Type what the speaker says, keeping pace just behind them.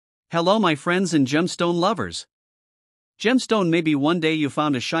Hello my friends and gemstone lovers. Gemstone, maybe one day you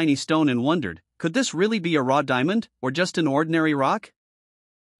found a shiny stone and wondered, could this really be a raw diamond, or just an ordinary rock?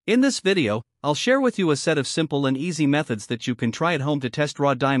 In this video, I'll share with you a set of simple and easy methods that you can try at home to test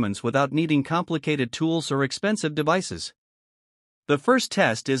raw diamonds without needing complicated tools or expensive devices. The first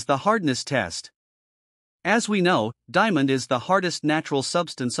test is the hardness test. As we know, diamond is the hardest natural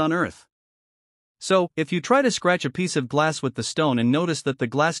substance on Earth. So, if you try to scratch a piece of glass with the stone and notice that the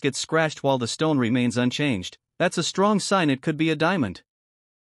glass gets scratched while the stone remains unchanged, that's a strong sign it could be a diamond.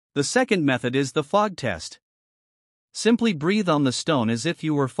 The second method is the fog test. Simply breathe on the stone as if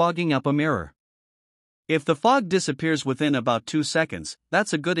you were fogging up a mirror. If the fog disappears within about 2 seconds,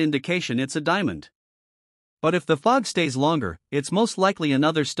 that's a good indication it's a diamond. But if the fog stays longer, it's most likely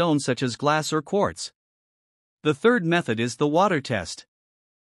another stone such as glass or quartz. The third method is the water test.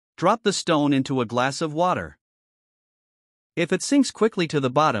 Drop the stone into a glass of water. If it sinks quickly to the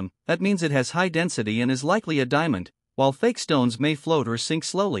bottom, that means it has high density and is likely a diamond, while fake stones may float or sink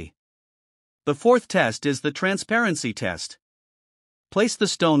slowly. The fourth test is the transparency test. Place the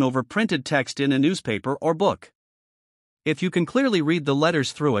stone over printed text in a newspaper or book. If you can clearly read the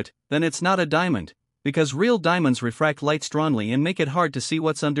letters through it, then it's not a diamond, because real diamonds refract light strongly and make it hard to see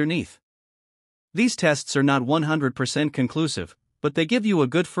what's underneath. These tests are not 100% conclusive, but they give you a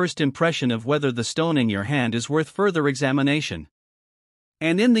good first impression of whether the stone in your hand is worth further examination.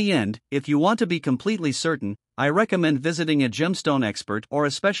 And in the end, if you want to be completely certain, I recommend visiting a gemstone expert or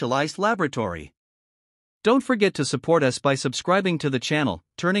a specialized laboratory. Don't forget to support us by subscribing to the channel,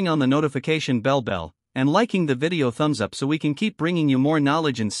 turning on the notification bell, and liking the video thumbs up so we can keep bringing you more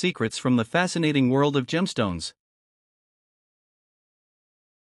knowledge and secrets from the fascinating world of gemstones.